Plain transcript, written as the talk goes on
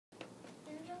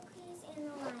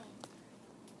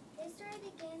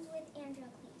friends with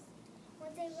Androcles.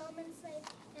 Once a Roman slave,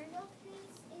 Androcles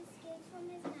escaped from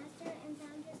his master and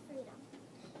found his freedom.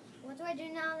 What do I do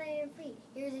now that I am free?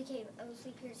 Here's a cave. I will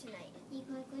sleep here tonight. He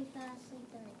quickly fell asleep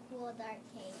in the cool, dark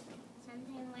cave.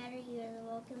 Sometime later, he was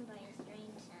awoken by a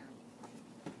strange sound.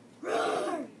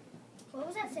 Roar! What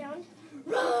was that sound?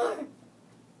 Roar!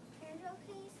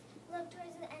 Androcles looked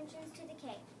towards the entrance to the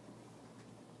cave.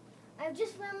 I've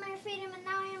just found my freedom and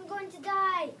now I am going to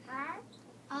die. Huh?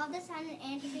 All of a sudden,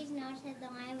 Androcles noticed that the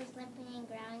lion was limping and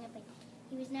growling up.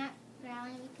 He was not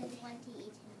growling because he wanted to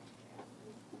eat him.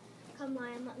 Come,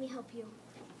 lion, let me help you.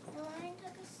 The lion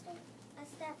took a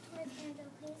step towards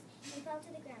Androcles and fell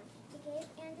to the ground. He gave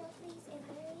Androcles a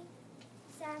very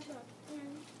sad look,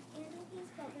 and Androcles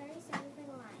felt very sorry for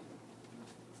the lion.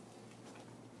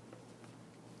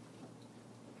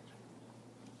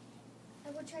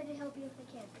 I will try to help you if I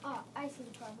can. Oh, I see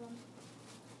the problem.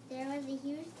 There was a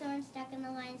huge thorn stuck in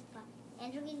the lion's paw.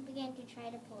 Androcles began to try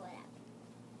to pull it out.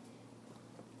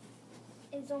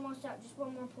 It's almost out. Just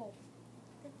one more pull.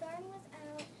 The thorn was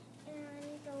out, and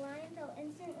the lion felt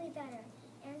instantly better.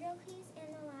 Androcles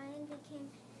and the lion became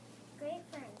great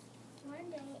friends. One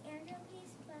day,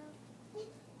 Androcles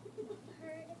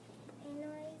heard a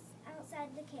noise outside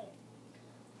the cave.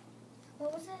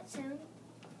 What was that sound?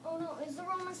 Oh no, it's the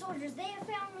Roman soldiers. They have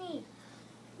found me.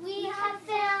 We have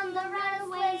found the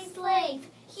runaway slave.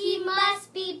 He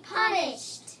must be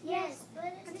punished. Yes,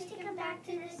 let us take him back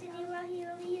to the city where he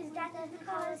will be his death at the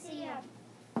Colosseum.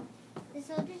 The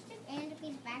soldiers took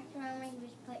Androcles back to Rome where he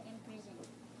was put in prison.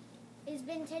 It's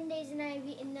been 10 days and I have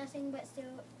eaten nothing but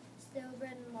still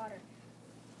bread and water.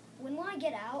 When will I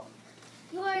get out?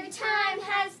 Your time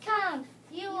has come.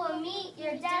 You will meet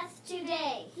your death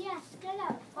today. Yes, get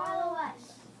out. Follow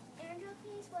us.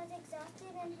 Androcles was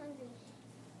exhausted and hungry.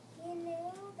 He knew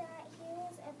that he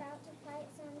was about to fight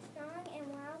some strong and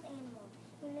wild animal.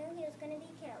 He knew he was going to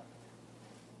be killed.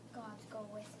 Gods, go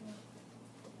with me.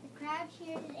 The crowd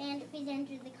cheered as Androcles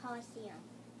entered the Colosseum.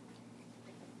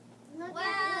 Look Wow,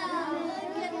 at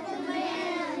look at the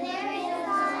man. There is a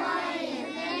lion.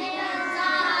 And they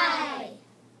die.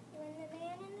 When the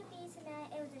man and the beast met,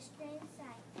 it was a strange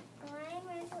sight. The lion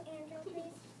ran to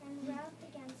Androcles and roused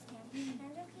against him.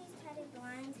 Androcles petted the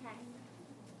lion's head.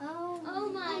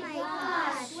 Oh my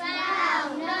gosh.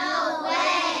 Wow, no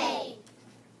way.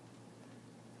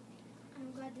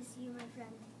 I'm glad to see you, my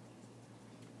friend.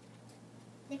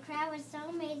 The crowd was so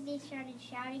amazed they started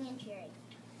shouting and cheering.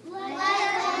 Let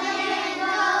the man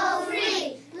go!